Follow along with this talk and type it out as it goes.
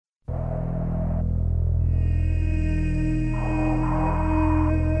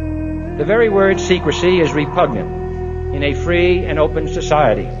The very word secrecy is repugnant in a free and open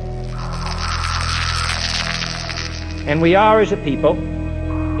society. And we are, as a people,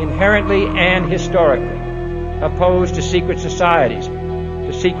 inherently and historically opposed to secret societies,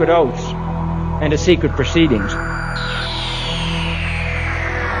 to secret oaths, and to secret proceedings.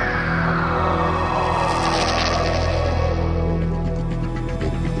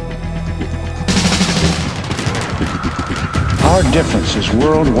 Our differences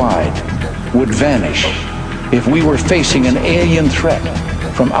worldwide would vanish if we were facing an alien threat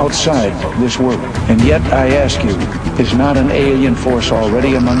from outside this world. And yet, I ask you, is not an alien force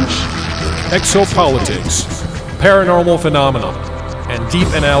already among us? Exopolitics, paranormal phenomena, and deep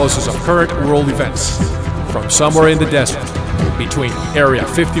analysis of current world events. From somewhere in the desert, between Area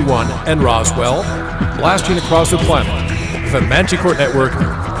 51 and Roswell, blasting across the planet, the Manticore Network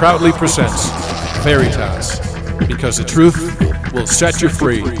proudly presents Veritas, because the truth will set you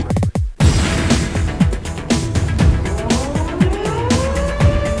free.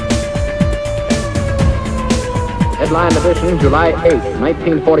 Headline edition, July 8,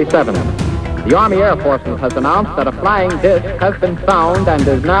 1947. The Army Air Forces has announced that a flying disc has been found and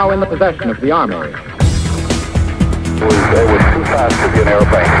is now in the possession of the Army. It was too fast to be an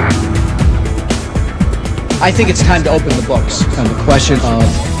airplane. I think it's time to open the books on the question of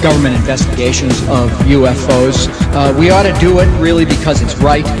government investigations of UFOs. We ought to do it really because it's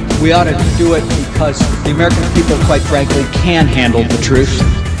right. We ought to do it because the American people, quite frankly, can handle the truth.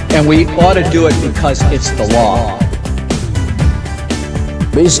 And we ought to do it because it's the law.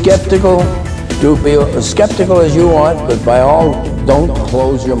 Be skeptical. Do be as skeptical as you want, but by all, don't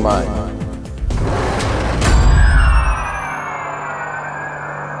close your mind.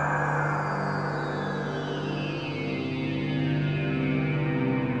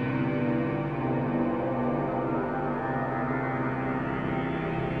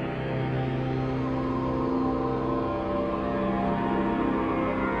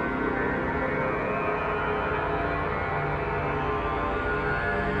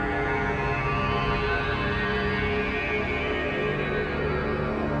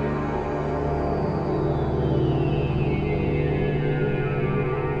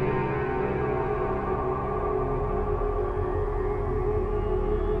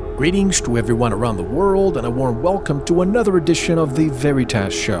 Greetings to everyone around the world, and a warm welcome to another edition of the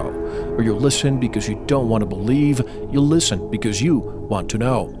Veritas Show, where you listen because you don't want to believe, you listen because you want to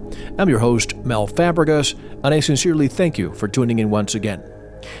know. I'm your host, Mel Fabregas, and I sincerely thank you for tuning in once again.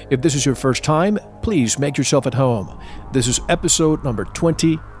 If this is your first time, please make yourself at home. This is episode number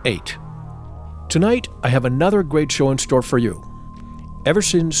 28. Tonight, I have another great show in store for you. Ever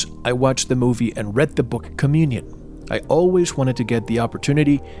since I watched the movie and read the book Communion, I always wanted to get the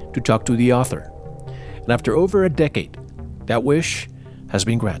opportunity to talk to the author. And after over a decade, that wish has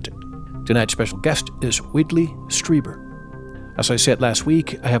been granted. Tonight's special guest is Whitley Strieber. As I said last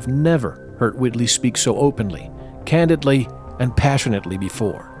week, I have never heard Whitley speak so openly, candidly, and passionately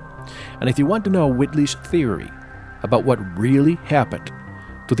before. And if you want to know Whitley's theory about what really happened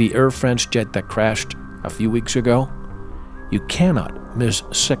to the Air France jet that crashed a few weeks ago, you cannot miss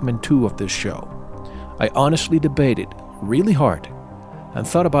segment 2 of this show. I honestly debated really hard and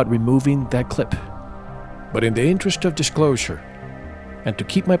thought about removing that clip. But in the interest of disclosure and to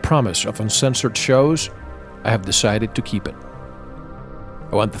keep my promise of uncensored shows, I have decided to keep it.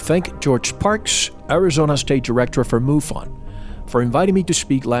 I want to thank George Parks, Arizona State Director for MUFON, for inviting me to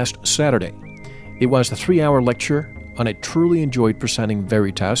speak last Saturday. It was a 3-hour lecture, and I truly enjoyed presenting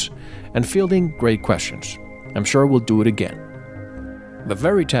Veritas and fielding great questions. I'm sure we'll do it again. The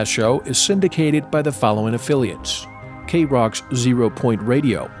Veritas Show is syndicated by the following affiliates: K-Rock's Zero Point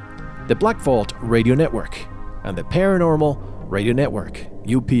Radio, the Black Vault Radio Network, and the Paranormal Radio Network,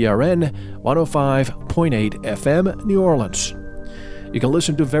 UPRN 105.8 FM, New Orleans. You can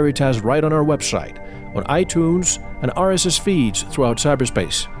listen to Veritas right on our website, on iTunes, and RSS feeds throughout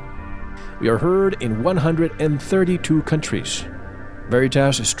cyberspace. We are heard in 132 countries.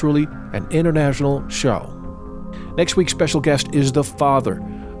 Veritas is truly an international show. Next week's special guest is the father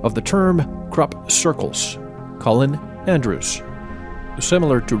of the term crop circles, Colin Andrews.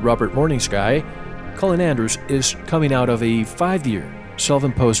 Similar to Robert Morningsky, Colin Andrews is coming out of a 5-year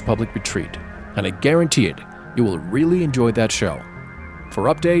self-imposed public retreat, and I guarantee it, you will really enjoy that show. For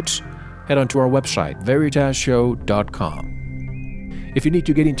updates, head on to our website, veritasshow.com. If you need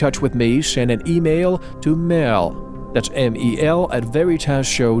to get in touch with me, send an email to Mel, that's MEL, at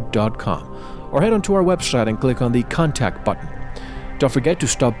veritasshow.com. Or head on to our website and click on the Contact button. Don't forget to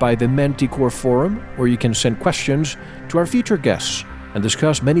stop by the Manticore Forum, where you can send questions to our featured guests and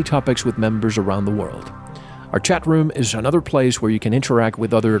discuss many topics with members around the world. Our chat room is another place where you can interact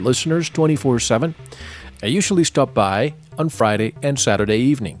with other listeners 24/7. I usually stop by on Friday and Saturday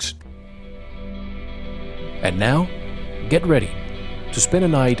evenings. And now, get ready to spend a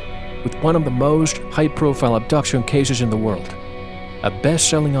night with one of the most high-profile abduction cases in the world, a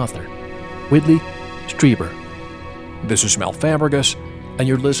best-selling author, Whitley Strieber. This is Mel Fabregas, and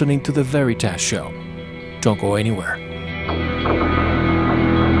you're listening to The Veritas Show. Don't go anywhere.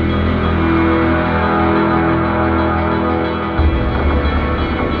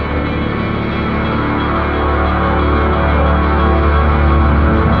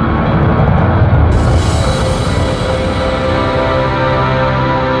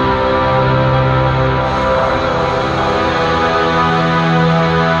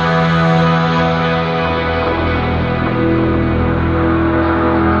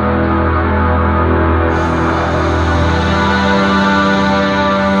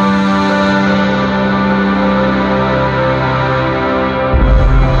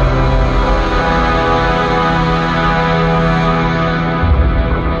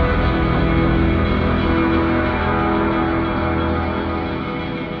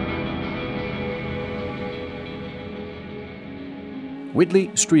 Whitley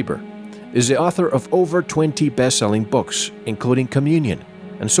Strieber is the author of over 20 best-selling books, including Communion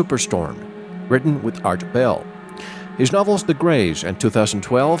and Superstorm, written with Art Bell. His novels The Greys and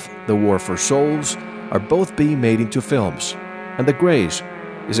 2012, The War for Souls, are both being made into films, and The Greys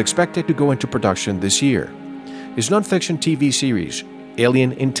is expected to go into production this year. His nonfiction TV series,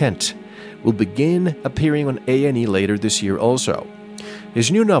 Alien Intent, will begin appearing on A&E later this year also.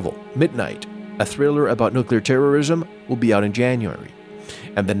 His new novel, Midnight, a thriller about nuclear terrorism, will be out in January,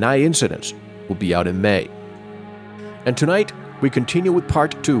 and The Nye Incidents will be out in May. And tonight, we continue with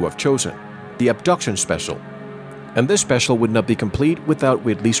part 2 of Chosen, the Abduction special. And this special would not be complete without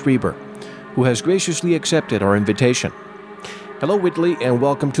Whitley Strieber, who has graciously accepted our invitation. Hello, Whitley, and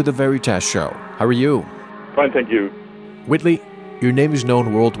welcome to The Veritas Show. How are you? Fine, thank you. Whitley, your name is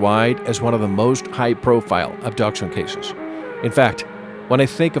known worldwide as one of the most high-profile abduction cases. In fact, when I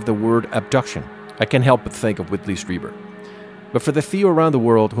think of the word abduction, I can't help but think of Whitley Strieber. But for the few around the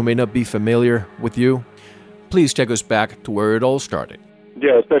world who may not be familiar with you, please take us back to where it all started.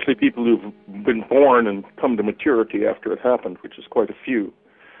 Yeah, especially people who've been born and come to maturity after it happened, which is quite a few.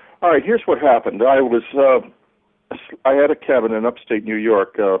 All right, here's what happened. I had a cabin in upstate New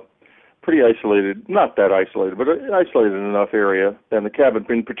York, pretty isolated, not that isolated, but isolated enough area, and the cabin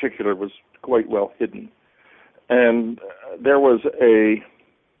in particular was quite well hidden. And there was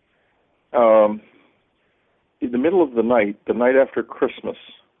in the middle of the night after Christmas,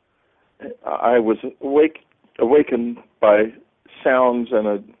 I was awakened by sounds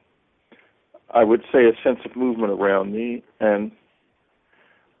and I would say a sense of movement around me, and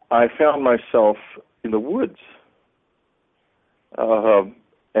I found myself in the woods.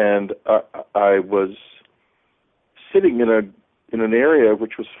 And I was sitting in an area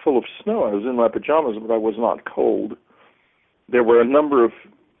which was full of snow. I was in my pajamas, but I was not cold. There were a number of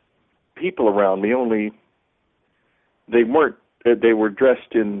people around me, only they weren't. They were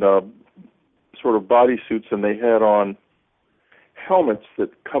dressed in sort of bodysuits, and they had on helmets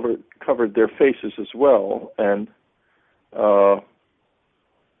that covered their faces as well. And I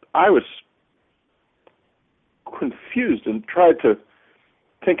was confused and tried to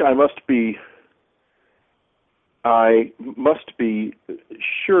think I must be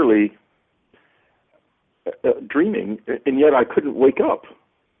surely dreaming, and yet I couldn't wake up.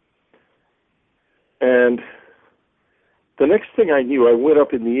 And the next thing I knew, I went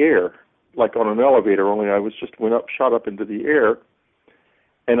up in the air, like on an elevator, only I was just shot up into the air,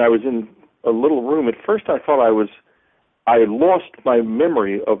 and I was in a little room. At first I thought I had lost my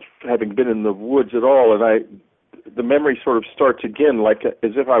memory of having been in the woods at all, and the memory sort of starts again, like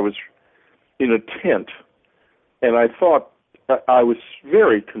as if I was in a tent. And I thought, I was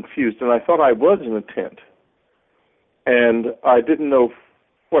very confused, and I thought I was in a tent. And I didn't know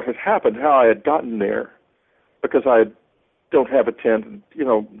what had happened, how I had gotten there, because I don't have a tent. You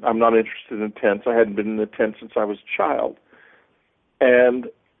know, I'm not interested in tents. I hadn't been in a tent since I was a child. And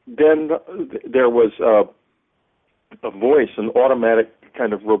then there was a voice, an automatic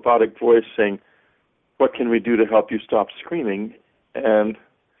kind of robotic voice saying, "What can we do to help you stop screaming?" And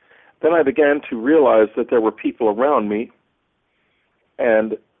then I began to realize that there were people around me,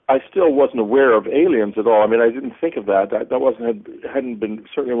 and I still wasn't aware of aliens at all. I mean, I didn't think of that. That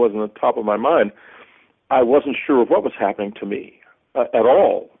certainly wasn't on the top of my mind. I wasn't sure of what was happening to me at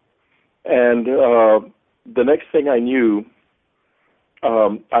all. And the next thing I knew,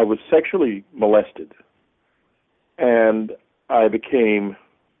 I was sexually molested, and I became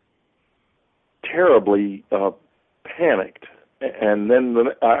terribly panicked. And then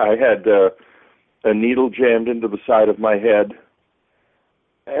I had a needle jammed into the side of my head,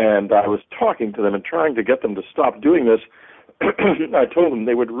 and I was talking to them and trying to get them to stop doing this. I told them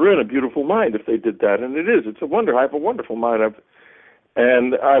they would ruin a beautiful mind if they did that, and it is. It's a wonder. I have a wonderful mind.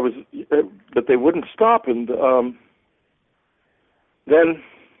 But they wouldn't stop, and then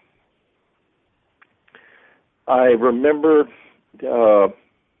I remember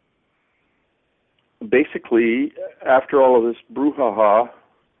basically after all of this brouhaha,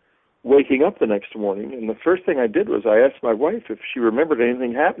 waking up the next morning, and the first thing I did was I asked my wife if she remembered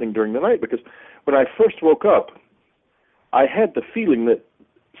anything happening during the night, because when I first woke up, I had the feeling that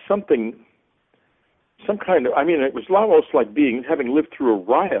some kind of, it was almost like having lived through a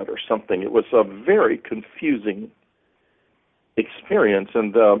riot or something. It was a very confusing experience,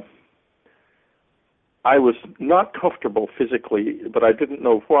 and I was not comfortable physically, but I didn't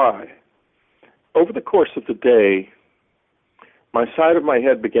know why. Over the course of the day, my side of my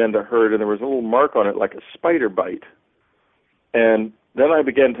head began to hurt, and there was a little mark on it like a spider bite. And then I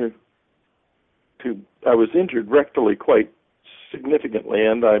began I was injured rectally quite significantly,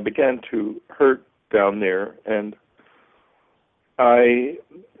 and I began to hurt down there. And that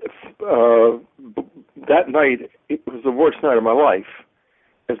night, it was the worst night of my life.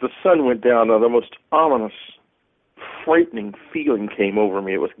 As the sun went down, the most ominous, frightening feeling came over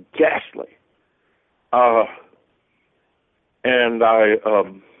me. It was ghastly. And I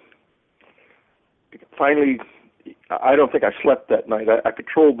finally, I don't think I slept that night. I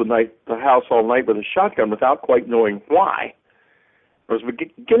patrolled the house all night with a shotgun without quite knowing why. I was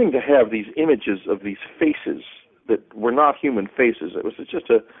beginning to have these images of these faces that were not human faces. It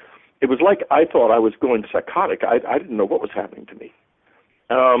was like I thought I was going psychotic. I didn't know what was happening to me.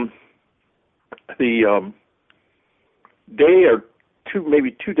 The day or two,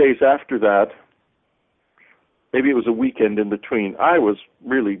 maybe 2 days after that, maybe it was a weekend in between, I was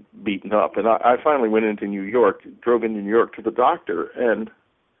really beaten up, and I finally went into New York, drove into New York to the doctor, and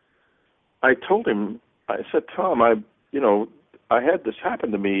I told him, I said, Tom, I had this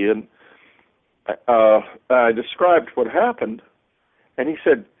happen to me, and I described what happened, and he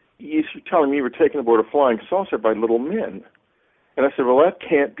said, you're telling me you were taken aboard a flying saucer by little men. And I said, well, that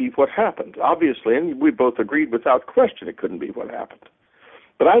can't be what happened, obviously, and we both agreed without question it couldn't be what happened.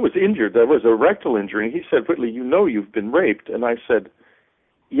 But I was injured. There was a rectal injury. And he said, Whitley, you know you've been raped. And I said,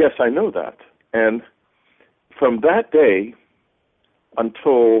 yes, I know that. And from that day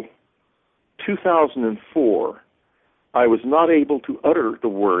until 2004, I was not able to utter the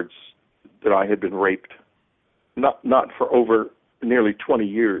words that I had been raped. Not for over nearly 20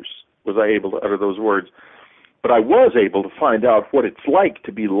 years was I able to utter those words. But I was able to find out what it's like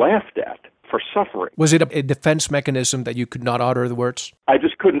to be laughed at for suffering. Was it a defense mechanism that you could not utter the words? I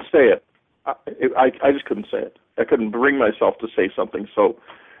just couldn't say it. I just couldn't say it. I couldn't bring myself to say something so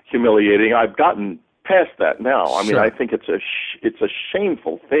humiliating. I've gotten past that now. I mean, I think it's a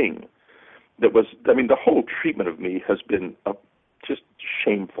shameful thing. The whole treatment of me has been just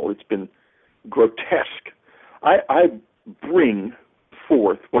shameful. It's been grotesque. I bring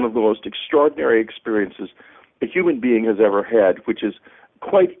forth one of the most extraordinary experiences a human being has ever had, which is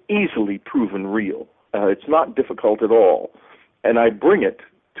quite easily proven real. It's not difficult at all. And I bring it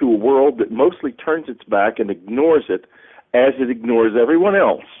to a world that mostly turns its back and ignores it as it ignores everyone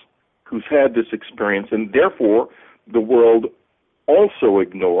else who's had this experience. And therefore, the world also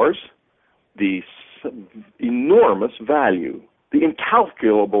ignores the enormous value, the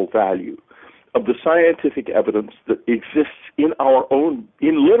incalculable value of the scientific evidence that exists in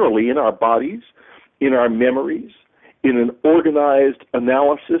literally in our bodies, in our memories, in an organized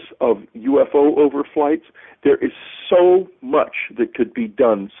analysis of UFO overflights. There is so much that could be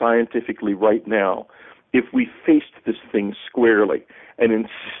done scientifically right now if we faced this thing squarely. And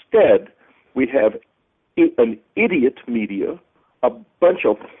instead, we have an idiot media, a bunch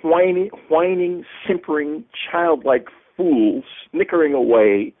of whining, simpering, childlike fools snickering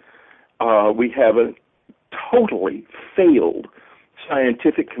away. We have a totally failed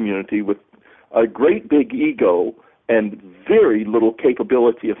scientific community with a great big ego and very little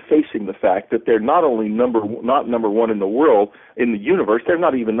capability of facing the fact that they're not only not number one in the world, in the universe, they're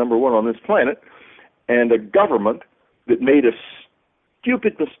not even number one on this planet, and a government that made a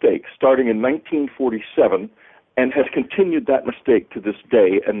stupid mistake starting in 1947 and has continued that mistake to this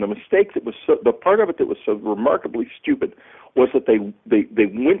day. And the mistake the part of it that was so remarkably stupid was that they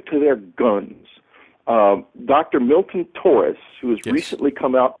went to their guns. Dr. Milton Torres, who has recently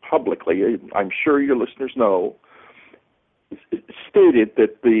come out publicly, I'm sure your listeners know, stated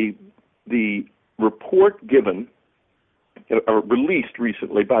that the report given released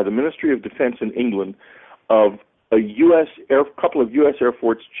recently by the Ministry of Defense in England of a couple of U.S. Air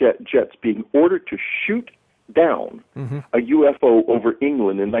Force jets being ordered to shoot down a UFO over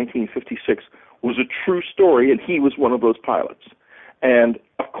England in 1956 was a true story, and he was one of those pilots. And,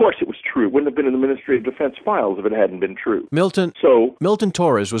 of course, it was true. It wouldn't have been in the Ministry of Defense files if it hadn't been true. Milton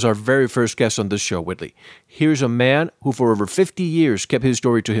Torres was our very first guest on this show, Whitley. Here's a man who for over 50 years kept his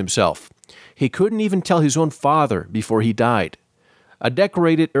story to himself. He couldn't even tell his own father before he died. A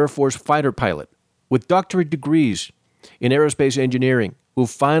decorated Air Force fighter pilot with doctorate degrees in aerospace engineering who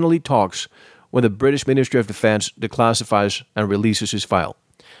finally talks when the British Ministry of Defense declassifies and releases his file.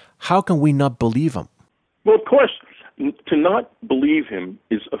 How can we not believe him? Well, of course, to not believe him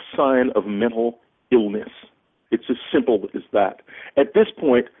is a sign of mental illness. It's as simple as that. At this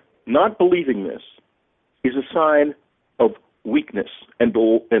point, not believing this is a sign of weakness and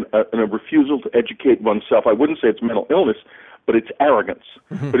a refusal to educate oneself. I wouldn't say it's mental illness, but it's arrogance.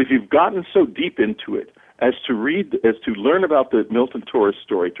 But if you've gotten so deep into it as to learn about the Milton Torres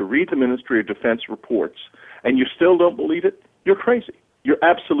story, to read the Ministry of Defense reports, and you still don't believe it, you're crazy. You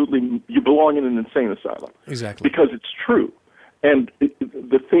belong in an insane asylum. Exactly. Because it's true. And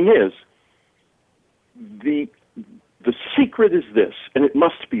the thing is, the secret is this, and it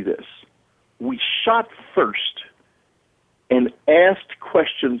must be this. We shot first and asked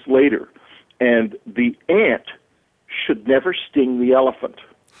questions later, and the ant should never sting the elephant.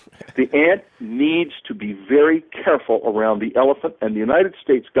 The ant needs to be very careful around the elephant, and the United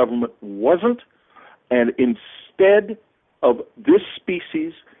States government wasn't, and instead of this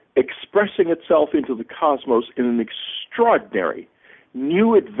species expressing itself into the cosmos in an extraordinary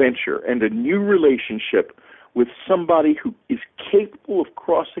new adventure and a new relationship with somebody who is capable of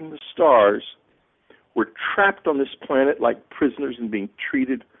crossing the stars, we're trapped on this planet like prisoners and being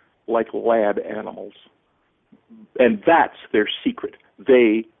treated like lab animals. And that's their secret.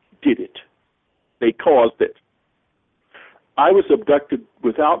 They did it. They caused it. I was abducted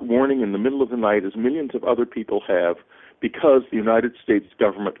without warning in the middle of the night, as millions of other people have, because the United States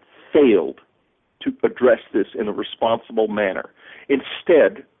government failed to address this in a responsible manner.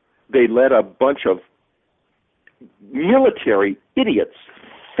 Instead, they let a bunch of military idiots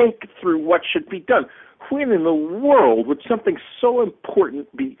think through what should be done. When in the world would something so important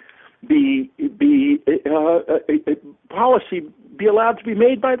policy be allowed to be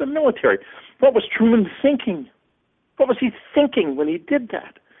made by the military? What was Truman thinking? What was he thinking when he did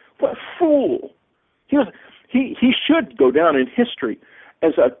that? What a fool! He should go down in history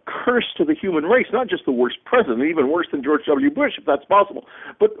as a curse to the human race, not just the worst president, even worse than George W. Bush, if that's possible,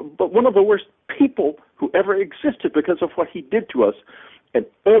 but one of the worst people who ever existed because of what he did to us. And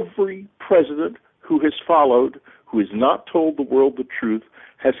every president who has followed, who has not told the world the truth,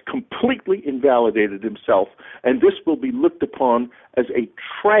 has completely invalidated himself, and this will be looked upon as a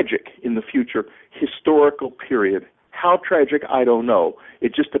tragic, in the future, historical period. How tragic, I don't know.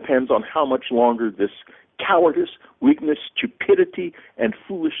 It just depends on how much longer this cowardice, weakness, stupidity, and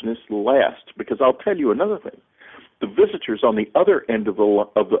foolishness last. Because I'll tell you another thing: the visitors on the other end of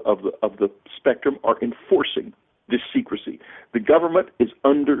the spectrum are enforcing this secrecy. The government is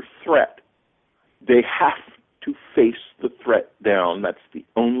under threat. They have to face the threat down. That's the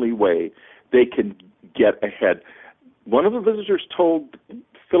only way they can get ahead. One of the visitors told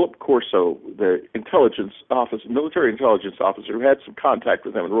Philip Corso, the intelligence officer, military intelligence officer, who had some contact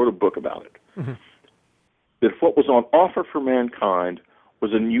with him and wrote a book about it, that what was on offer for mankind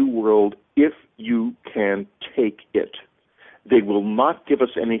was a new world if you can take it. They will not give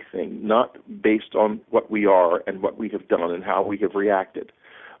us anything, not based on what we are and what we have done and how we have reacted.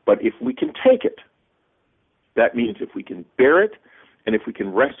 But if we can take it, that means if we can bear it and if we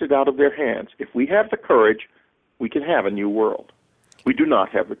can wrest it out of their hands, if we have the courage, we can have a new world. We do not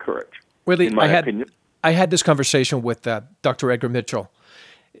have the courage, Whitley, in my opinion. I had this conversation with Dr. Edgar Mitchell.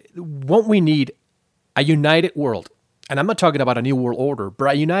 Won't we need a united world? And I'm not talking about a new world order, but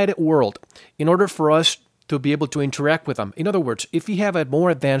a united world in order for us to be able to interact with them. In other words, if we have a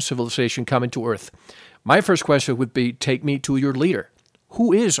more advanced civilization coming to Earth, my first question would be, take me to your leader.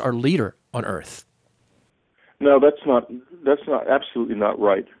 Who is our leader on Earth? No, that's absolutely not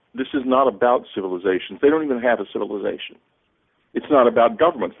right. This is not about civilizations. They don't even have a civilization. It's not about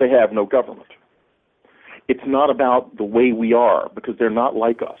governments. They have no government. It's not about the way we are, because they're not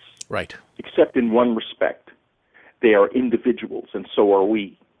like us. Right. Except in one respect. They are individuals, and so are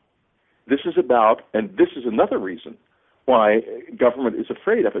we. This is about, and this is another reason why government is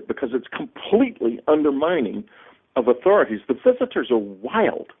afraid of it, because it's completely undermining of authorities. The visitors are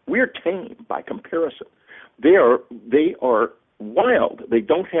wild. We're tame by comparison. They are wild. They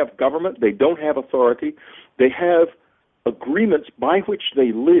don't have government. They don't have authority. They have agreements by which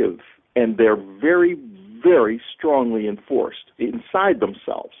they live, and they're very, very strongly enforced inside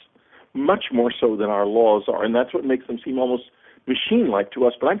themselves, much more so than our laws are, and that's what makes them seem almost machine-like to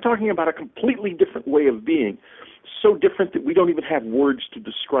us. But I'm talking about a completely different way of being, so different that we don't even have words to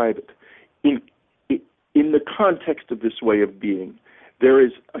describe it. In the context of this way of being, there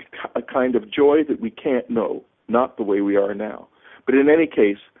is a kind of joy that we can't know, not the way we are now. But in any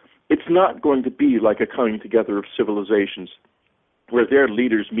case, it's not going to be like a coming together of civilizations where their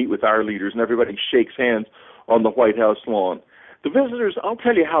leaders meet with our leaders and everybody shakes hands on the White House lawn. The visitors, I'll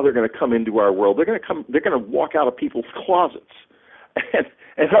tell you how they're going to come into our world. They're going to walk out of people's closets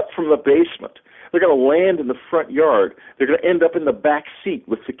and up from the basement. They're going to land in the front yard. They're going to end up in the back seat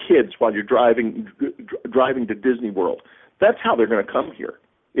with the kids while you're driving to Disney World. That's how they're going to come here.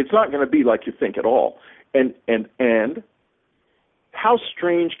 It's not going to be like you think at all. And how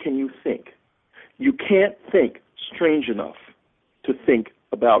strange can you think? You can't think strange enough to think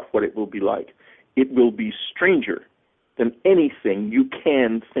about what it will be like. It will be stranger than anything you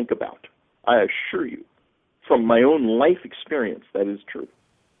can think about. I assure you, from my own life experience, that is true.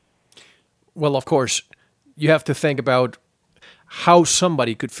 Well, of course, you have to think about how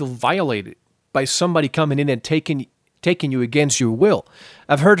somebody could feel violated by somebody coming in and taking you against your will.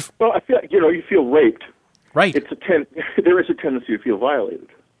 I've heard. Well, I feel you feel raped. Right. There is a tendency to feel violated.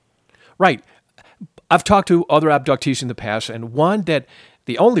 Right. I've talked to other abductees in the past, and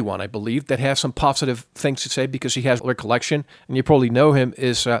the only one, I believe, that has some positive things to say because he has recollection, and you probably know him,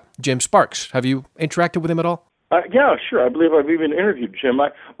 is Jim Sparks. Have you interacted with him at all? Yeah, sure. I believe I've even interviewed Jim.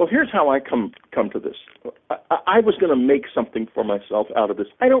 Well, here's how I come to this. I was going to make something for myself out of this.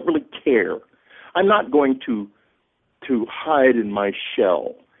 I don't really care. I'm not going to hide in my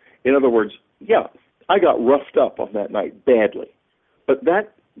shell. In other words, yeah, I got roughed up on that night badly, but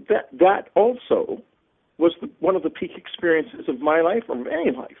that also was one of the peak experiences of my life or of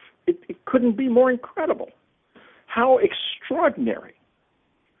any life. It couldn't be more incredible. How extraordinary.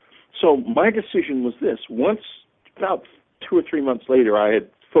 So my decision was this. Once, about 2 or 3 months later, I had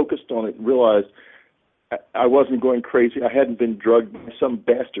focused on it and realized I wasn't going crazy. I hadn't been drugged by some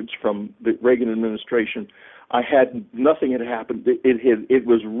bastards from the Reagan administration. Nothing had happened. It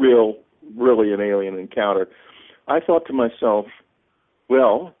was really an alien encounter. I thought to myself,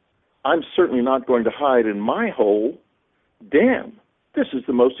 well, I'm certainly not going to hide in my hole. Damn, this is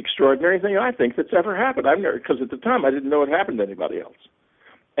the most extraordinary thing I think that's ever happened. Because at the time I didn't know it happened to anybody else.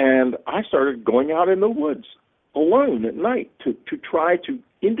 And I started going out in the woods alone at night to try to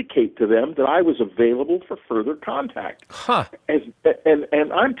indicate to them that I was available for further contact. Huh.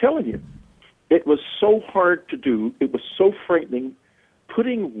 And I'm telling you, it was so hard to do. It was so frightening.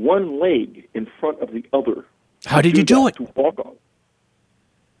 Putting one leg in front of the other. How did you do it? To walk on.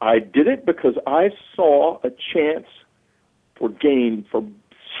 I did it because I saw a chance for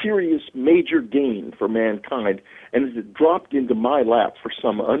serious, major gain for mankind, and it dropped into my lap for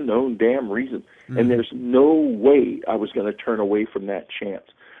some unknown damn reason. Mm-hmm. And there's no way I was going to turn away from that chance.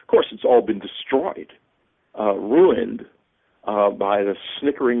 Of course, it's all been destroyed, ruined by the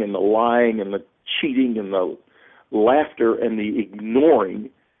snickering and the lying and the cheating and the laughter and the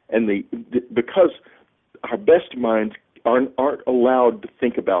ignoring, and because our best minds aren't allowed to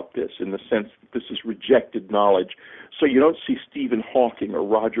think about this in the sense that this is rejected knowledge. So you don't see Stephen Hawking or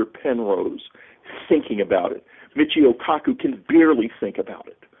Roger Penrose thinking about it. Michio Kaku can barely think about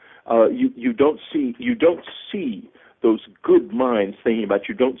it. You don't see those good minds thinking about it.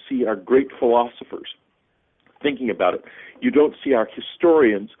 You don't see our great philosophers thinking about it. You don't see our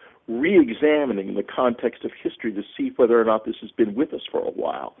historians re-examining the context of history to see whether or not this has been with us for a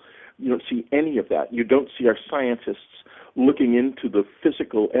while. You don't see any of that. You don't see our scientists looking into the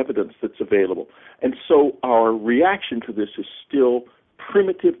physical evidence that's available. And so our reaction to this is still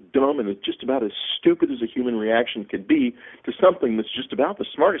primitive, dumb, and it's just about as stupid as a human reaction can be to something that's just about the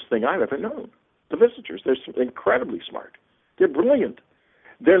smartest thing I've ever known. The visitors, they're incredibly smart. They're brilliant.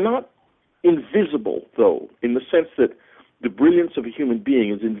 They're not invisible, though, in the sense that the brilliance of a human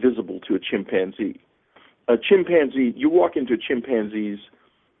being is invisible to a chimpanzee. A chimpanzee, you walk into a chimpanzee's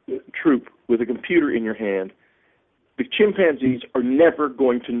troop with a computer in your hand, the chimpanzees are never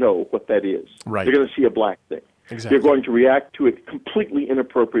going to know what that is. Right. They're going to see a black thing. Exactly. They're going to react to it completely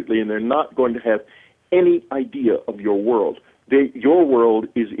inappropriately, and they're not going to have any idea of your world. Your world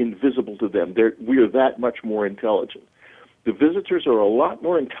is invisible to them. We are that much more intelligent. The visitors are a lot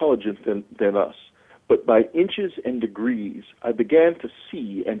more intelligent than us. But by inches and degrees, I began to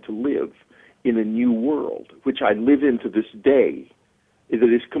see and to live in a new world, which I live in to this day, that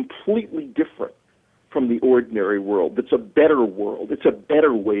is completely different from the ordinary world. It's a better world. It's a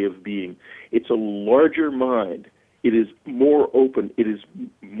better way of being. It's a larger mind. It is more open. It is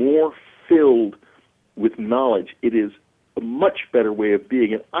more filled with knowledge. It is a much better way of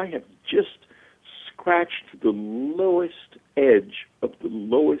being. And I have just scratched the lowest edge of the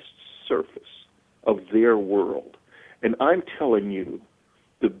lowest surface of their world. And I'm telling you,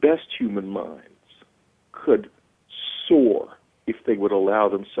 the best human minds could soar if they would allow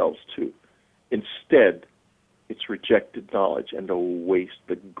themselves to. Instead, it's rejected knowledge and a waste,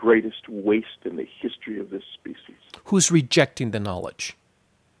 the greatest waste in the history of this species. Who's rejecting the knowledge?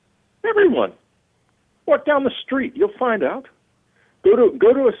 Everyone. Walk down the street, you'll find out. Go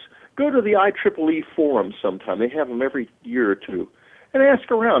to the IEEE forum sometime. They have them every year or two. And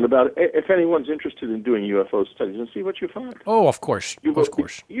ask around about if anyone's interested in doing UFO studies and see what you find. Oh, of course. Of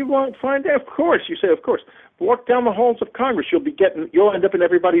course. You won't find out. Of course. You say, of course. Walk down the halls of Congress. You'll end up in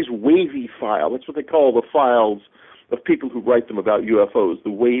everybody's wavy file. That's what they call the files of people who write them about UFOs, the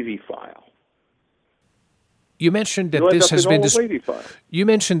wavy file. You mentioned that this has been You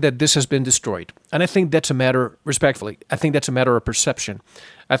mentioned that this has been destroyed. And I think that's a matter, respectfully, I think that's a matter of perception.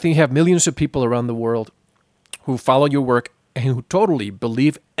 I think you have millions of people around the world who follow your work and who totally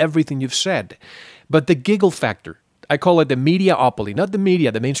believe everything you've said. But the giggle factor, I call it the mediaopoly, not the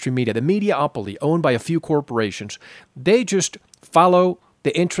media, the mainstream media, the mediaopoly owned by a few corporations, they just follow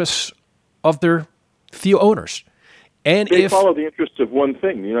the interests of their few owners. And they follow the interests of one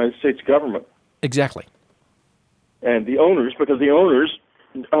thing, the United States government. Exactly. And the owners, because the owners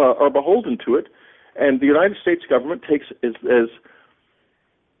are beholden to it, and the United States government takes as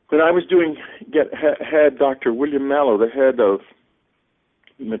when I was had Dr. William Mallow, the head of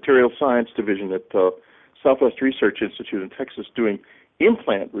the Material Science Division at Southwest Research Institute in Texas, doing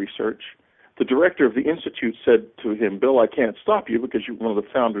implant research, the director of the institute said to him, "Bill, I can't stop you because you're one of the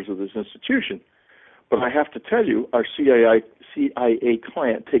founders of this institution. But I have to tell you, our CIA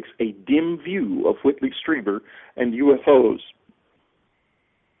client takes a dim view of Whitley Strieber and UFOs."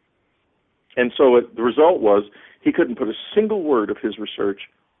 And so the result was he couldn't put a single word of his research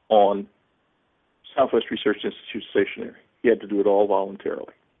on Southwest Research Institute stationery. He had to do it all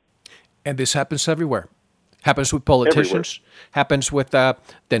voluntarily. And this happens everywhere. Happens with politicians. Happens with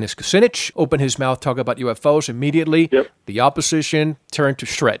Dennis Kucinich. Open his mouth, talk about UFOs immediately. Yep. The opposition turned to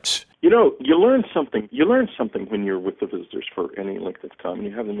shreds. You know, you learn something. You learn something when you're with the visitors for any length of time, and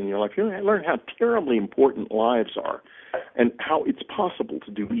you have them in your life. You learn how terribly important lives are, and how it's possible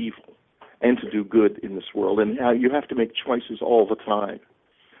to do evil and to do good in this world, and how you have to make choices all the time.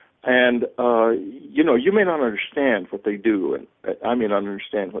 And you may not understand what they do, and I may not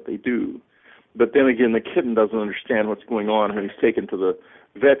understand what they do. But then again, the kitten doesn't understand what's going on when he's taken to the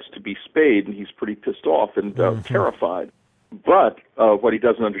vets to be spayed, and he's pretty pissed off and terrified. But what he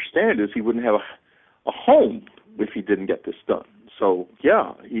doesn't understand is he wouldn't have a home if he didn't get this done. So,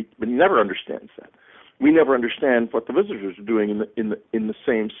 yeah, but he never understands that. We never understand what the visitors are doing in the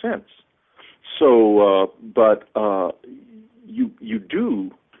same sense. So, but you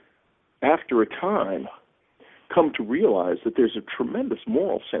do, after a time, come to realize that there's a tremendous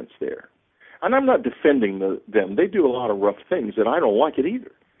moral sense there. And I'm not defending them. They do a lot of rough things, and I don't like it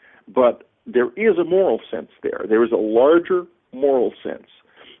either. But there is a moral sense there. There is a larger moral sense.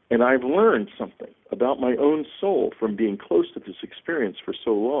 And I've learned something about my own soul from being close to this experience for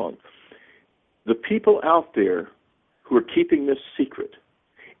so long. The people out there who are keeping this secret,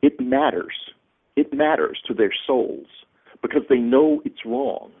 it matters. It matters to their souls because they know it's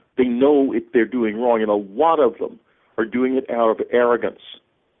wrong. They know they're doing wrong, and a lot of them are doing it out of arrogance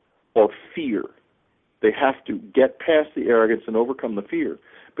or fear. They have to get past the arrogance and overcome the fear.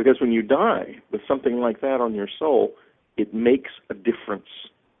 Because when you die with something like that on your soul, it makes a difference.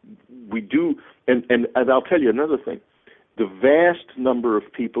 We do, and I'll tell you another thing. The vast number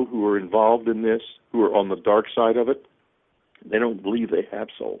of people who are involved in this, who are on the dark side of it, they don't believe they have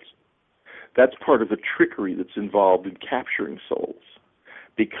souls. That's part of the trickery that's involved in capturing souls,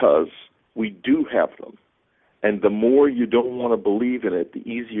 because we do have them. And the more you don't want to believe in it, the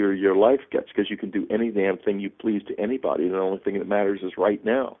easier your life gets, because you can do any damn thing you please to anybody. The only thing that matters is right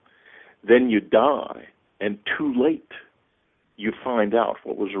now. Then you die, and too late, you find out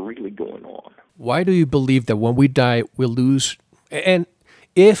what was really going on. Why do you believe that when we die, we lose? And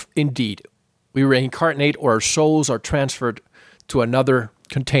if indeed we reincarnate or our souls are transferred to another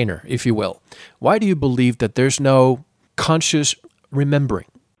container, if you will, why do you believe that there's no conscious remembering?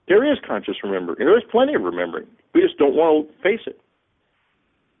 There is conscious remembering. There is plenty of remembering. We just don't want to face it.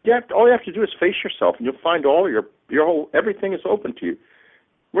 All you have to do is face yourself, and you'll find all your whole everything is open to you.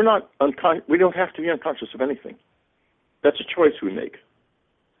 We don't have to be unconscious of anything. That's a choice we make.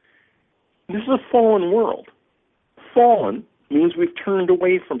 This is a fallen world. Fallen means we've turned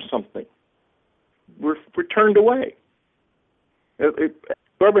away from something. we're turned away.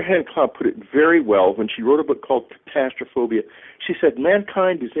 Barbara Hancock put it very well when she wrote a book called Catastrophobia. She said,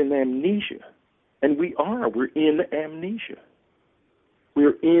 mankind is in amnesia. And we are. We're in amnesia.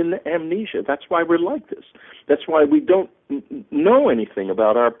 We're in amnesia. That's why we're like this. That's why we don't know anything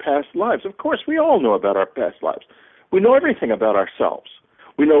about our past lives. Of course, we all know about our past lives. We know everything about ourselves.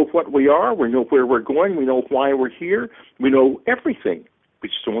 We know what we are. We know where we're going. We know why we're here. We know everything. We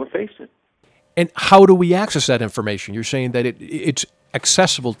just don't want to face it. And how do we access that information? You're saying that it's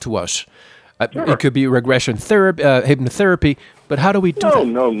accessible to us. Sure. It could be regression therapy, hypnotherapy, but how do we do that?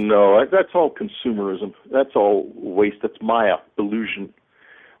 No. That's all consumerism. That's all waste. That's Maya, illusion.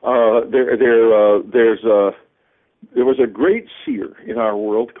 There was a great seer in our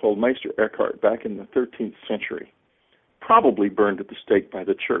world called Meister Eckhart back in the 13th century, probably burned at the stake by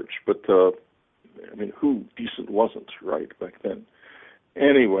the church, but who decent wasn't, right, back then?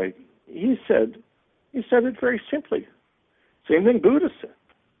 Anyway, he said it very simply. Same thing Buddha said.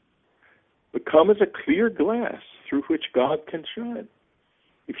 Become as a clear glass through which God can shine.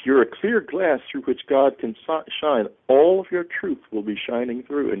 If you're a clear glass through which God can shine, all of your truth will be shining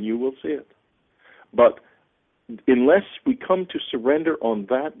through, and you will see it. But unless we come to surrender on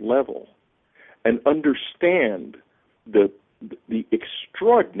that level and understand the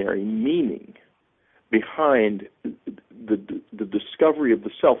extraordinary meaning behind the discovery of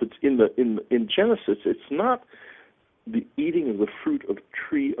the self, it's in Genesis. It's not the eating of the fruit of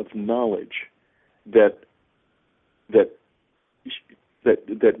tree of knowledge that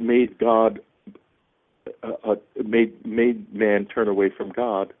made God made man turn away from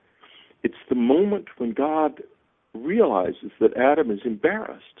God. It's the moment when God realizes that Adam is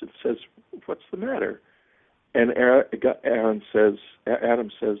embarrassed and says, "What's the matter?" And Adam says,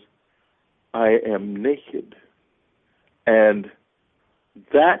 "I am naked." And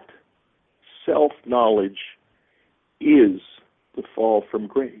that self-knowledge is the fall from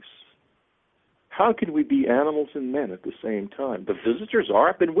grace. How can we be animals and men at the same time? The visitors are.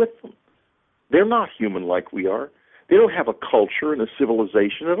 I've been with them. They're not human like we are. They don't have a culture and a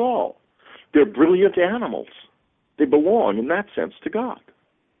civilization at all. They're brilliant animals. They belong, in that sense, to God.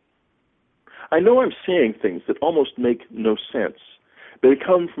 I know I'm saying things that almost make no sense. They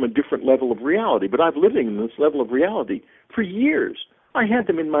come from a different level of reality, but I've lived in this level of reality for years. I had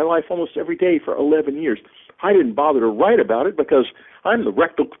them in my life almost every day for 11 years. I didn't bother to write about it because I'm the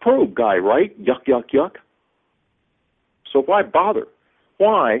rectal probe guy, right? Yuck, yuck, yuck. So why bother?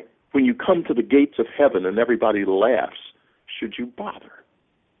 Why, when you come to the gates of heaven and everybody laughs, should you bother?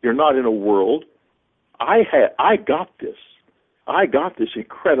 You're not in a world. I got this. I got this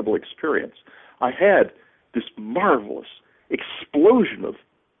incredible experience. I had this marvelous explosion of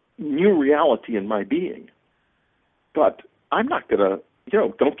new reality in my being. But I'm not going to,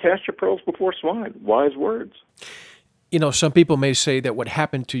 don't cast your pearls before swine. Wise words. Some people may say that what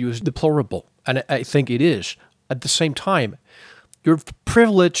happened to you is deplorable, and I think it is. At the same time, you're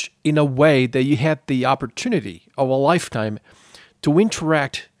privileged in a way that you had the opportunity of a lifetime to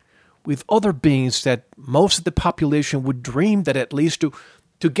interact with other beings that most of the population would dream that at least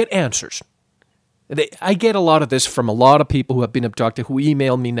to get answers. I get a lot of this from a lot of people who have been abducted who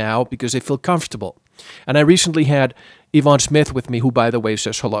email me now because they feel comfortable. And I recently had Yvonne Smith with me, who, by the way,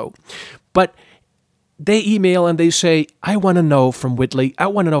 says hello. But they email and they say, I want to know from Whitley, I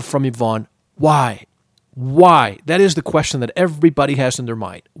want to know from Yvonne, why? Why? That is the question that everybody has in their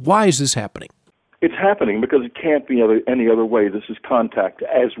mind. Why is this happening? It's happening because it can't be any other way. This is contact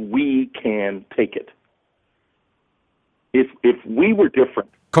as we can take it. If we were different...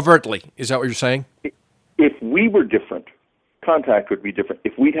 Covertly, is that what you're saying? If we were different, contact would be different.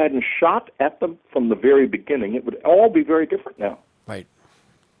 If we hadn't shot at them from the very beginning, it would all be very different now. Right.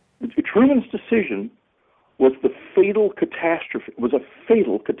 Truman's decision was a fatal catastrophe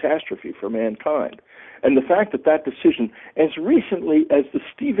for mankind. And the fact that decision, as recently as the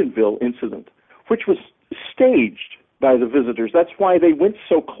Stephenville incident, which was staged by the visitors, that's why they went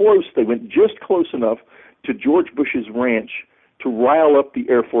so close. They went just close enough to George Bush's ranch to rile up the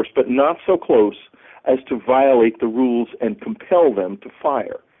Air Force, but not so close as to violate the rules and compel them to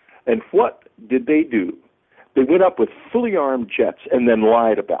fire. And what did they do? They went up with fully armed jets and then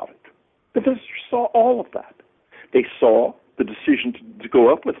lied about it. The visitors saw all of that. They saw the decision to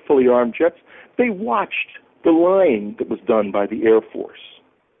go up with fully armed jets. They watched the lying that was done by the Air Force.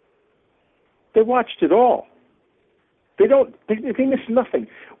 They watched it all. They miss nothing.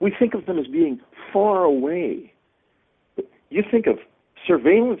 We think of them as being far away. You think of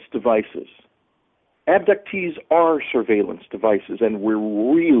surveillance devices. Abductees are surveillance devices, and we're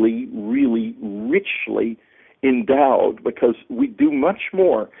really, really richly endowed because we do much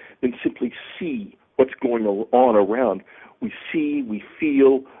more than simply see what's going on around. We see, we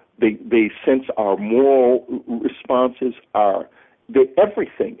feel, they sense our moral responses,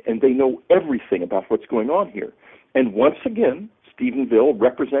 everything, and they know everything about what's going on here. And once again, Stephenville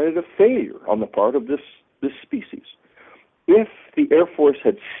represented a failure on the part of this species. If the Air Force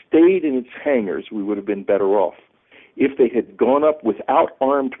had stayed in its hangars, we would have been better off. If they had gone up with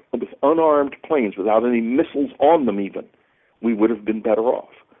unarmed planes, without any missiles on them even, we would have been better off.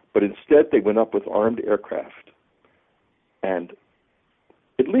 But instead, they went up with armed aircraft. And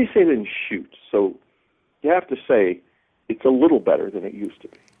at least they didn't shoot. So you have to say it's a little better than it used to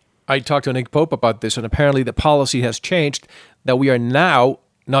be. I talked to Nick Pope about this, and apparently the policy has changed, that we are now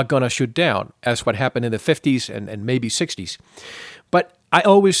not going to shoot down, as what happened in the 50s and maybe 60s. But I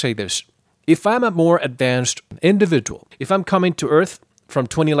always say this. If I'm a more advanced individual, if I'm coming to Earth from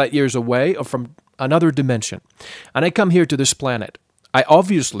 20 light years away or from another dimension, and I come here to this planet, I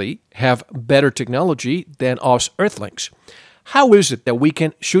obviously have better technology than us Earthlings. How is it that we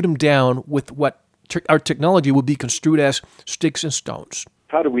can shoot them down with what our technology would be construed as sticks and stones?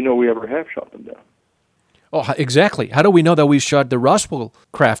 How do we know we ever have shot them down? Oh, exactly. How do we know that we shot the Roswell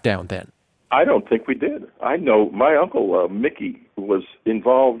craft down then? I don't think we did. I know my uncle, Mickey, was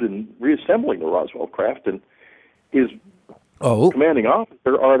involved in reassembling the Roswell craft, and his commanding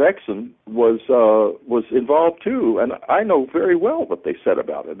officer, Art Exon, was involved too, and I know very well what they said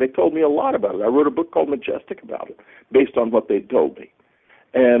about it. They told me a lot about it. I wrote a book called Majestic about it, based on what they told me.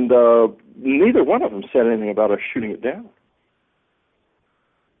 And neither one of them said anything about us shooting it down.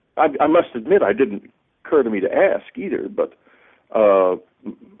 I must admit, I didn't occur to me to ask either, but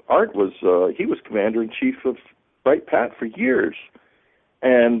Art was he was commander-in-chief of Wright-Pat for years,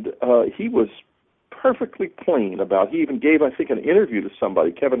 and he was perfectly plain about. He even gave, I think, an interview to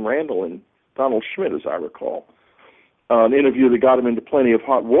somebody, Kevin Randall and Donald Schmidt, as I recall, an interview that got him into plenty of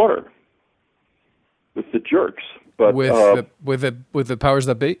hot water with the jerks. But with the powers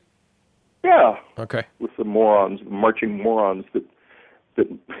that be. Yeah. Okay. With the morons, the marching morons that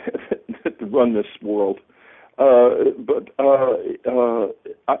run this world. I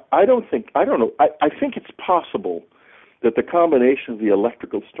don't know. I think it's possible that the combination of the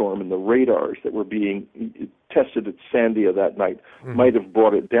electrical storm and the radars that were being tested at Sandia that night might have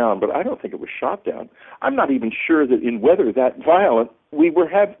brought it down, but I don't think it was shot down. I'm not even sure that in weather that violent we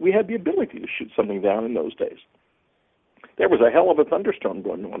had the ability to shoot something down in those days. There was a hell of a thunderstorm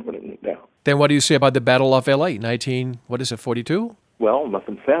going on when it went down. Then what do you say about the Battle of L.A., 42? Well,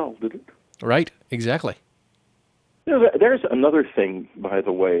 nothing fell, did it? Right, exactly. You know, there's another thing, by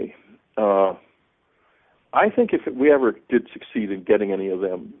the way. I think if we ever did succeed in shooting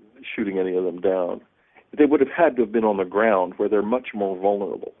any of them down, they would have had to have been on the ground where they're much more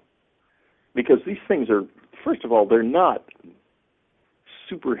vulnerable. Because these things are, first of all, they're not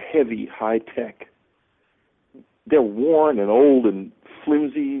super heavy, high-tech. They're worn and old and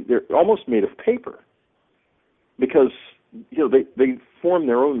flimsy. They're almost made of paper. Because, you know, they form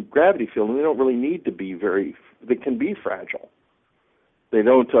their own gravity field, and they don't really need to be they can be fragile. They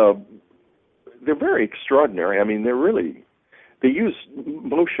don't, they're very extraordinary. I mean, they use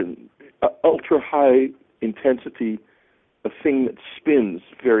motion, ultra-high intensity, a thing that spins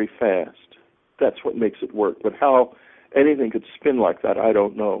very fast. That's what makes it work. But how anything could spin like that, I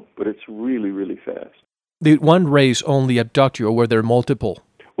don't know. But it's really, really fast. Did one race only abduct you, or were there multiple?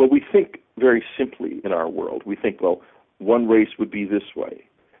 Well, we think very simply in our world. We think, well, one race would be this way,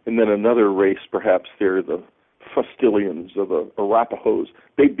 and then another race, perhaps they're the Fustilians or the Arapahoes.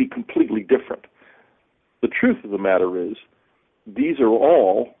 They'd be completely different. The truth of the matter is, these are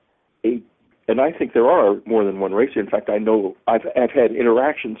all and I think there are more than one race. In fact, I know I've had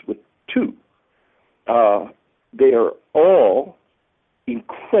interactions with two. They are all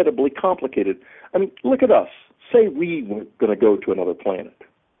incredibly complicated. I mean, look at us. Say we were going to go to another planet.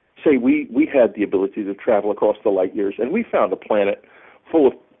 Say we had the ability to travel across the light years, and we found a planet full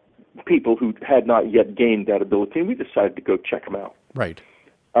of people who had not yet gained that ability, and we decided to go check them out. Right.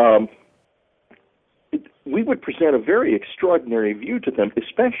 We would present a very extraordinary view to them,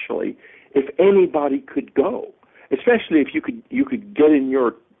 especially if anybody could go. Especially if you could get in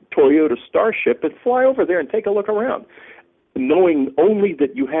your Toyota Starship and fly over there and take a look around, knowing only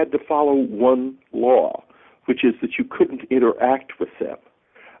that you had to follow one law, which is that you couldn't interact with them.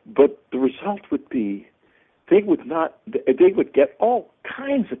 But the result would be they would get all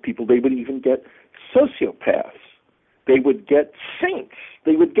kinds of people. They would even get sociopaths. They would get saints.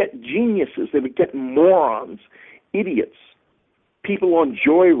 They would get geniuses. They would get morons, idiots, people on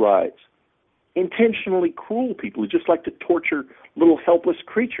joyrides, intentionally cruel people who just like to torture little helpless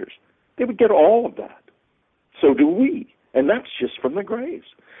creatures. They would get all of that. So do we. And that's just from the Greys.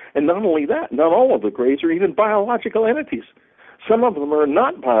 And not only that, not all of the Greys are even biological entities. Some of them are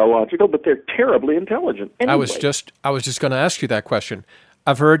not biological, but they're terribly intelligent. Anyway, I was just going to ask you that question.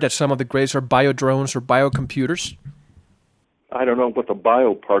 I've heard that some of the Greys are biodrones or biocomputers. I don't know what the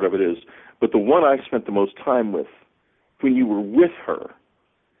bio part of it is, but the one I spent the most time with, when you were with her,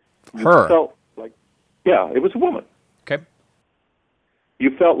 you felt like, yeah, it was a woman. Okay.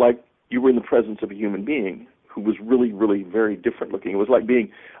 You felt like you were in the presence of a human being who was really, really very different looking. It was like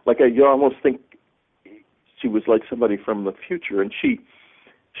being, you almost think she was like somebody from the future, and she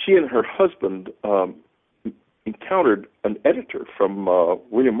and her husband encountered an editor from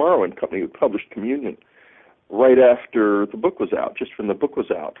William Morrow and Company who published Communion right after the book was out, just when the book was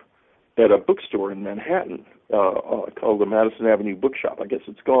out, at a bookstore in Manhattan called the Madison Avenue Bookshop. I guess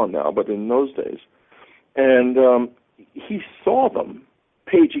it's gone now, but in those days. And he saw them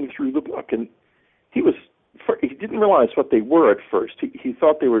paging through the book, and he didn't realize what they were at first. He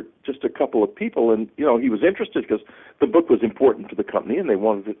thought they were just a couple of people, and he was interested because the book was important to the company and they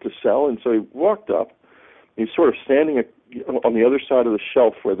wanted it to sell. And so he walked up. He was sort of standing on the other side of the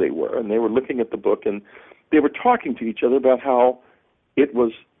shelf where they were, and they were looking at the book, and they were talking to each other about how it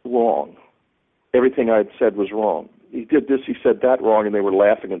was wrong. Everything I'd said was wrong. He did this, he said that wrong, and they were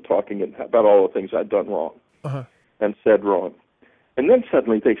laughing and talking about all the things I'd done wrong and said wrong. And then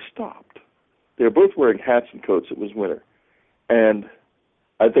suddenly they stopped. They were both wearing hats and coats. It was winter. And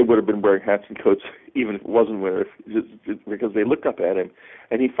they would have been wearing hats and coats even if it wasn't winter, because they looked up at him,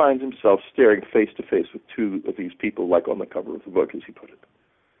 and he finds himself staring face to face with two of these people, like on the cover of the book, as he put it.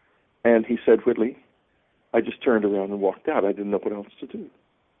 And he said, "Whitley, I just turned around and walked out. I didn't know what else to do.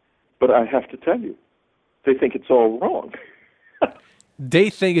 But I have to tell you, they think it's all wrong." They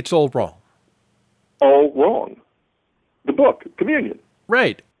think it's all wrong. All wrong. The book, Communion.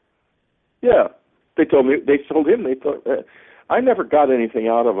 Right. Yeah. They told him. They thought. I never got anything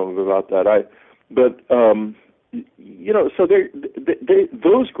out of them about that. So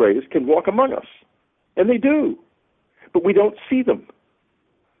those Greys can walk among us, and they do, but we don't see them.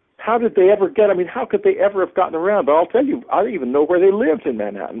 How did they ever how could they ever have gotten around? But I'll tell you, I don't even know where they lived in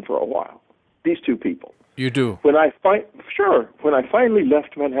Manhattan for a while, these two people. You do? When I finally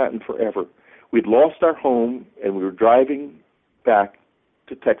left Manhattan forever, we'd lost our home, and we were driving back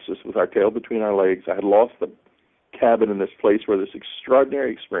to Texas with our tail between our legs. I had lost the cabin in this place where this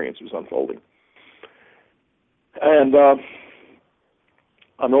extraordinary experience was unfolding. And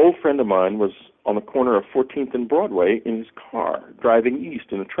an old friend of mine was on the corner of 14th and Broadway in his car, driving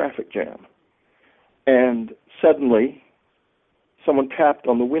east in a traffic jam. And suddenly, someone tapped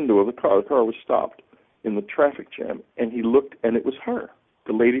on the window of the car. The car was stopped in the traffic jam, and he looked, and it was her,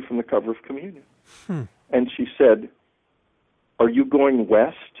 the lady from the cover of Communion. And she said, "Are you going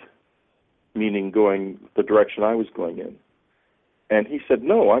west?" Meaning going the direction I was going in. And he said,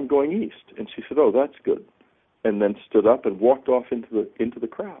 "No, I'm going east." And she said, "Oh, that's good." And then stood up and walked off into the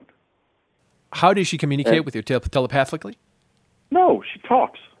crowd. How did she communicate with you? Telepathically? No, she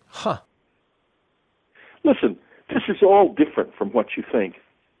talks. Huh. Listen, this is all different from what you think.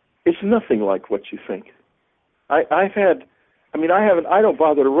 It's nothing like what you think. I don't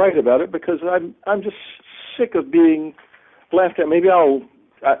bother to write about it because I'm just sick of being laughed at.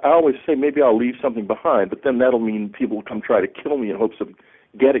 I always say maybe I'll leave something behind, but then that'll mean people will come try to kill me in hopes of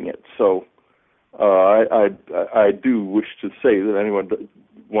getting it. So I do wish to say that anyone that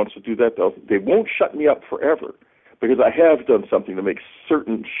wants to do that, they won't shut me up forever, because I have done something to make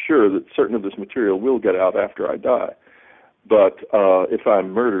sure that certain of this material will get out after I die. But if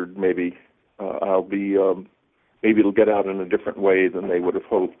I'm murdered, maybe maybe it'll get out in a different way than they would have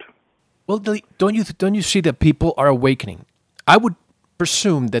hoped. Well, don't you see that people are awakening? I would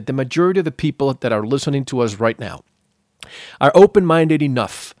presume that the majority of the people that are listening to us right now are open-minded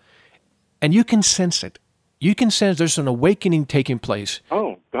enough, and you can sense it. You can sense there's an awakening taking place.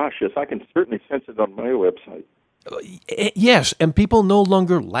 Oh, gosh, yes, I can certainly sense it on my website. Yes, and people no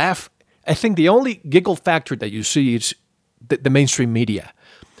longer laugh. I think the only giggle factor that you see is the mainstream media.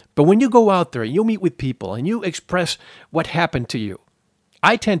 But when you go out there and you meet with people and you express what happened to you,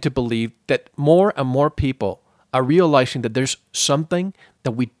 I tend to believe that more and more people are realizing that there's something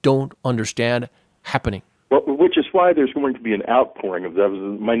that we don't understand happening. Well, which is why there's going to be an outpouring of that.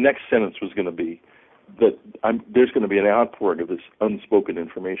 My next sentence was going to be that there's going to be an outpouring of this unspoken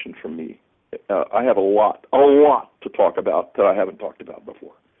information from me. I have a lot to talk about that I haven't talked about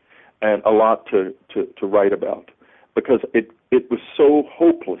before, and a lot to write about, because it was so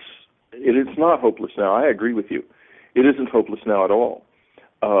hopeless. It is not hopeless now. I agree with you. It isn't hopeless now at all.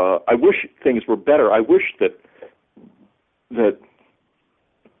 I wish things were better. I wish that the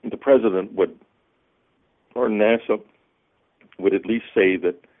president would, or NASA, would at least say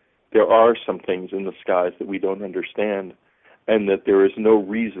that there are some things in the skies that we don't understand, and that there is no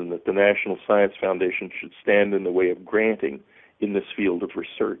reason that the National Science Foundation should stand in the way of granting in this field of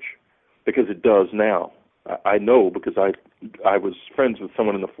research, because it does now. I know because I was friends with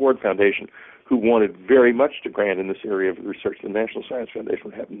someone in the Ford Foundation who wanted very much to grant in this area of research. The National Science Foundation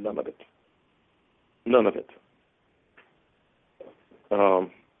would have none of it. None of it.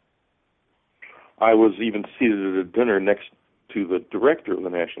 I was even seated at a dinner next to the director of the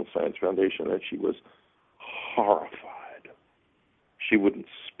National Science Foundation, and she was horrified. She wouldn't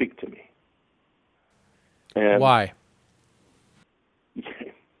speak to me. And why?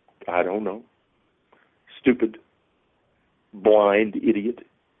 I don't know. Stupid, blind, idiot.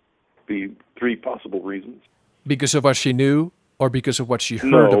 The three possible reasons. Because of what she knew, or because of what she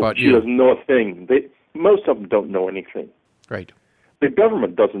heard about you? No, she doesn't know a thing. Most of them don't know anything. Right. The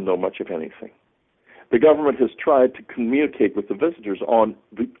government doesn't know much of anything. The government has tried to communicate with the visitors on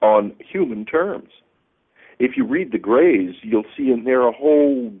human terms. If you read the Greys, you'll see in there a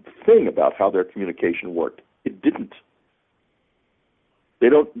whole thing about how their communication worked. It didn't. They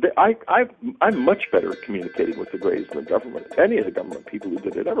don't. I'm much better at communicating with the Greys than the government. Any of the government people who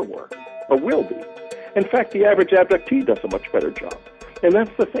did it ever were, or will be. In fact, the average abductee does a much better job. And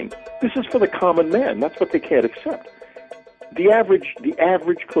that's the thing. This is for the common man. That's what they can't accept. The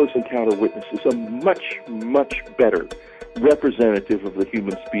average close encounter witness is a much, much better representative of the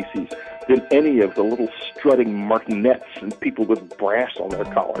human species than any of the little strutting martinets and people with brass on their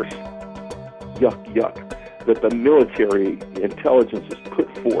collars. Yuck, yuck. That the military intelligence is put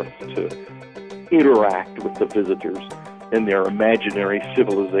forth to interact with the visitors in their imaginary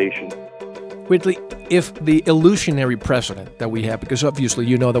civilization. Whitley, if the illusionary precedent that we have, because obviously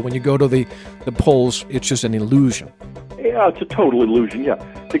you know that when you go to the polls, it's just an illusion. Yeah, it's a total illusion, yeah.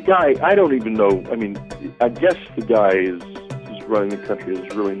 The guy, I don't even know, I mean, I guess the guy who's running the country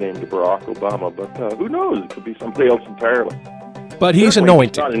is really named Barack Obama, but who knows? It could be somebody else entirely. But he's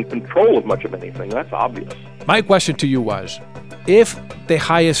anointed. He's not in control of much of anything, that's obvious. My question to you was, if the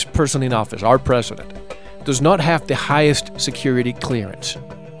highest person in office, our president, does not have the highest security clearance,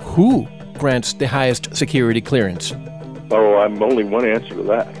 who grants the highest security clearance? Oh, I'm only one answer to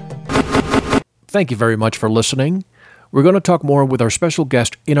that. Thank you very much for listening. We're going to talk more with our special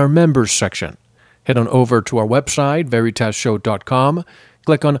guest in our members section. Head on over to our website, veritasshow.com,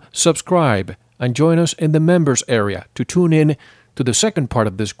 click on subscribe, and join us in the members area to tune in to the second part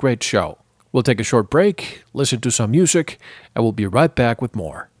of this great show. We'll take a short break, listen to some music, and we'll be right back with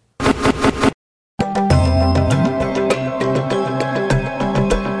more.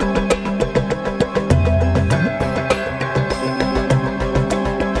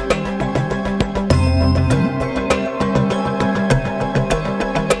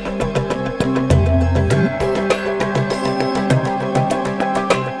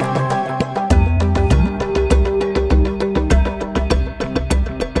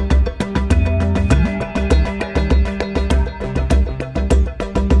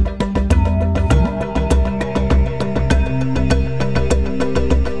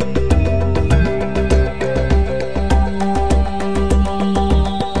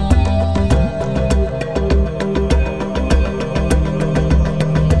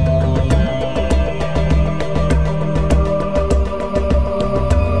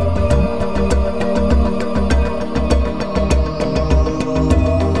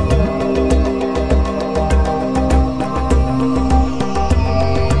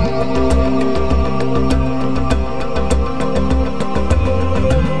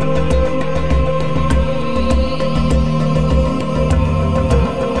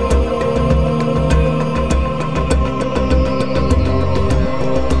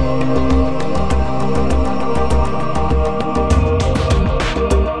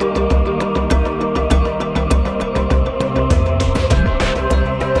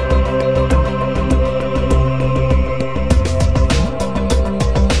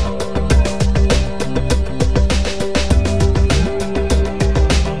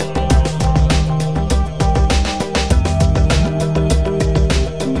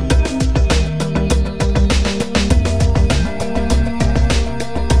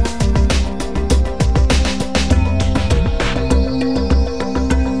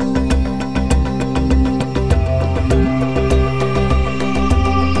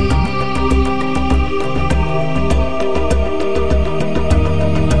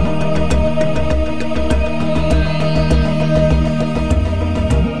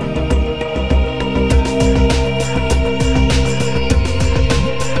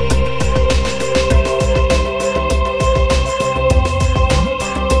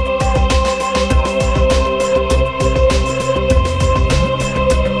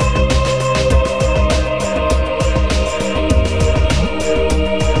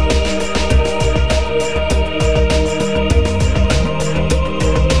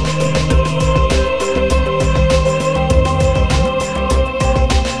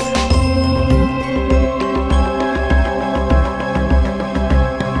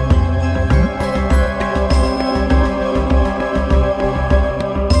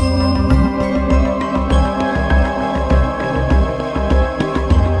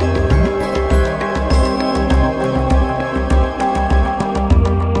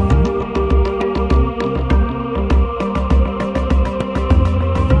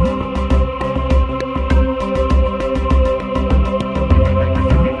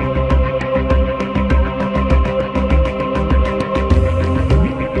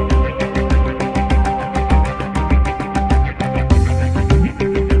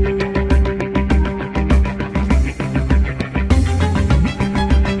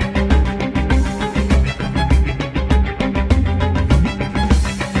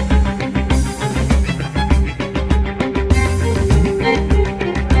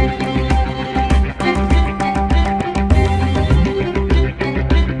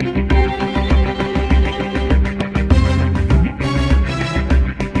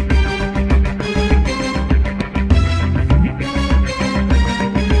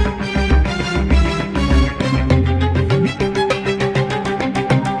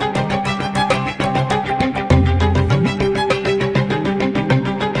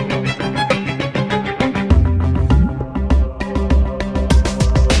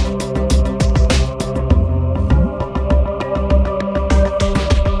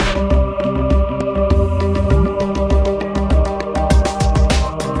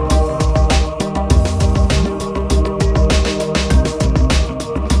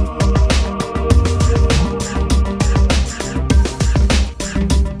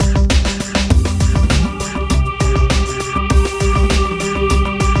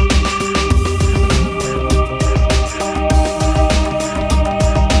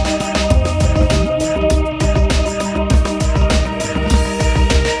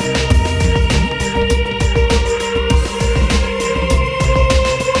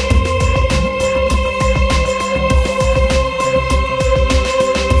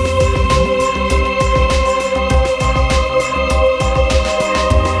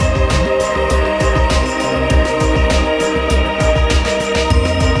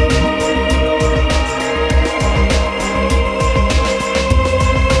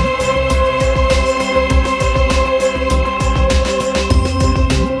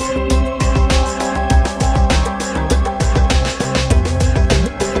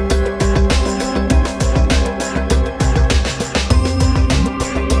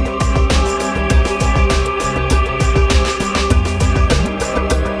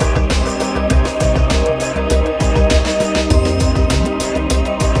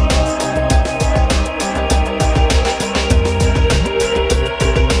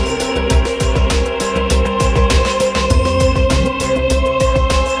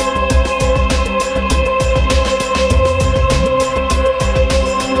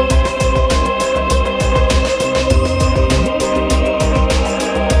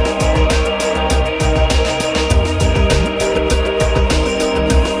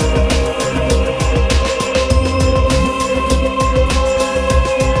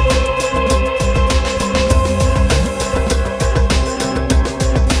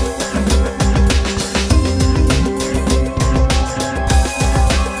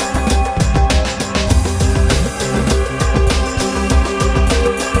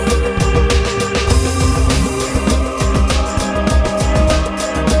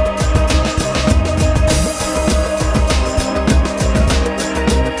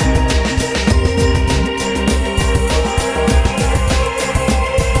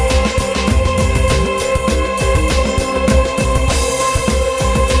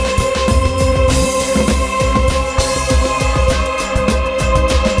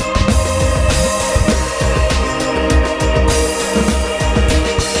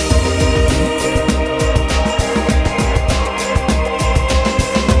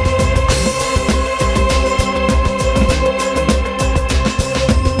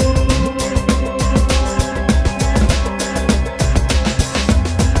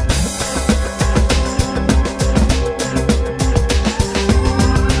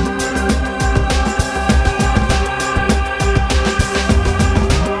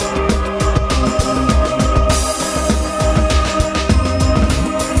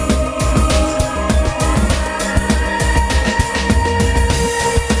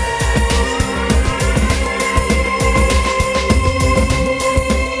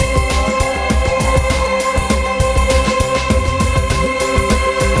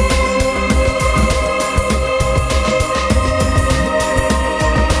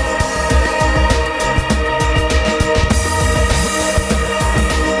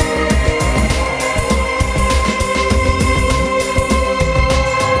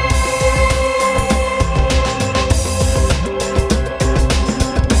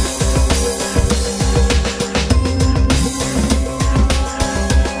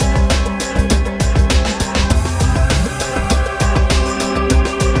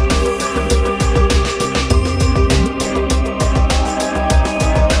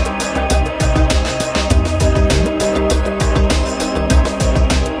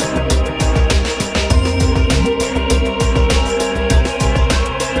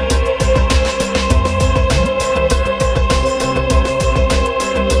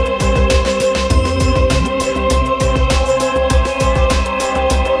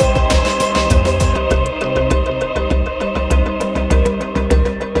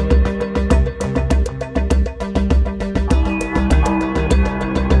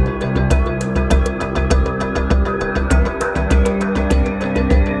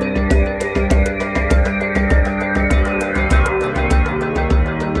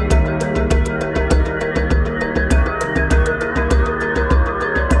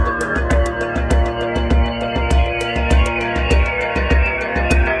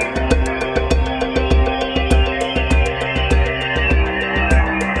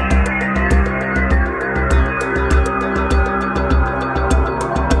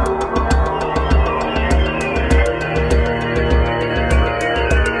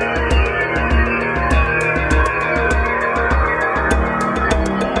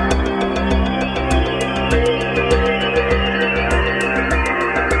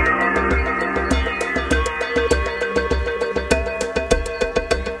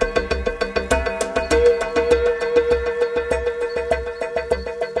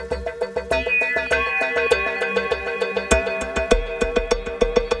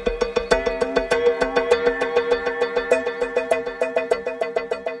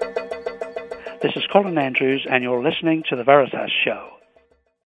 This is Colin Andrews, and you're listening to The Veritas Show.